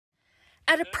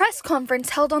At a press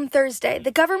conference held on Thursday,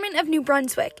 the government of New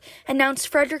Brunswick announced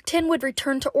Fredericton would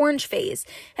return to orange phase,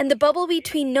 and the bubble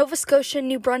between Nova Scotia and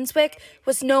New Brunswick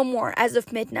was no more as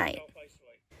of midnight.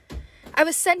 I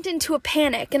was sent into a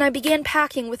panic, and I began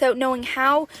packing without knowing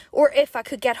how or if I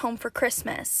could get home for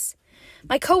Christmas.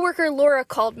 My coworker Laura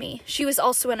called me. She was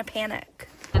also in a panic.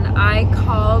 And I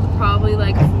called probably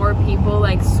like 4 people,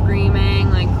 like screaming,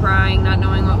 like crying, not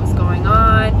knowing what was going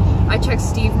on. I checked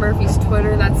Steve Murphy's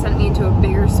Twitter. That sent me into a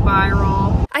bigger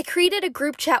spiral. I created a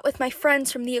group chat with my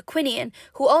friends from the Aquinian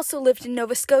who also lived in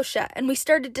Nova Scotia, and we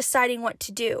started deciding what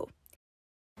to do.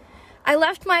 I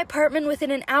left my apartment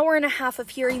within an hour and a half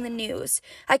of hearing the news.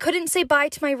 I couldn't say bye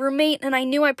to my roommate, and I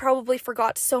knew I probably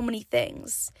forgot so many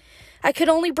things. I could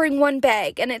only bring one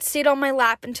bag, and it stayed on my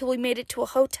lap until we made it to a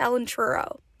hotel in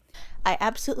Truro. I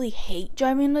absolutely hate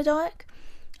driving in the dark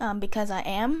because I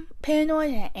am paranoid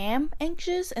and I am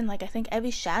anxious, and I think every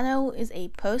shadow is a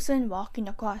person walking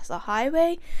across the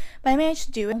highway, but I managed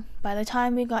to do it. By the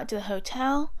time we got to the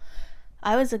hotel,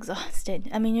 I was exhausted.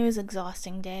 It was an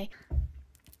exhausting day.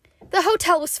 The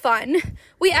hotel was fun.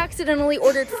 We accidentally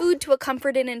ordered food to a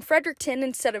Comfort Inn in Fredericton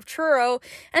instead of Truro,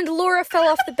 and Laura fell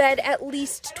off the bed at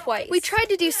least twice. We tried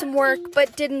to do some work,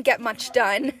 but didn't get much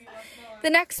done. The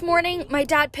next morning, my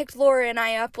dad picked Laura and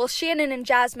I up while Shannon and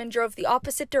Jasmine drove the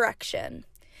opposite direction.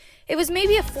 It was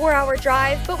maybe a 4-hour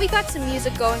drive, but we got some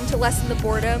music going to lessen the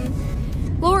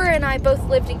boredom. Laura and I both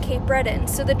lived in Cape Breton,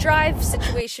 so the drive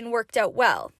situation worked out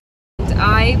well.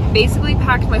 I basically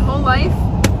packed my whole life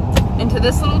into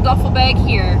this little duffel bag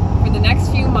here for the next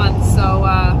few months, so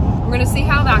we're gonna see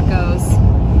how that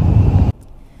goes.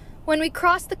 When we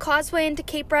crossed the causeway into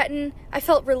Cape Breton, I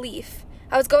felt relief.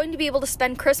 I was going to be able to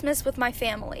spend Christmas with my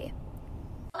family.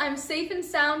 I'm safe and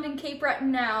sound in Cape Breton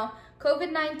now.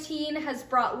 COVID-19 has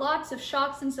brought lots of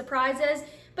shocks and surprises,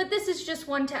 but this is just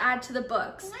one to add to the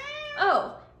books.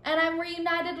 Oh, and I'm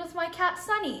reunited with my cat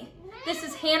Sunny. This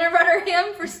is Hannah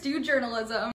Rudderham for Stew Journalism.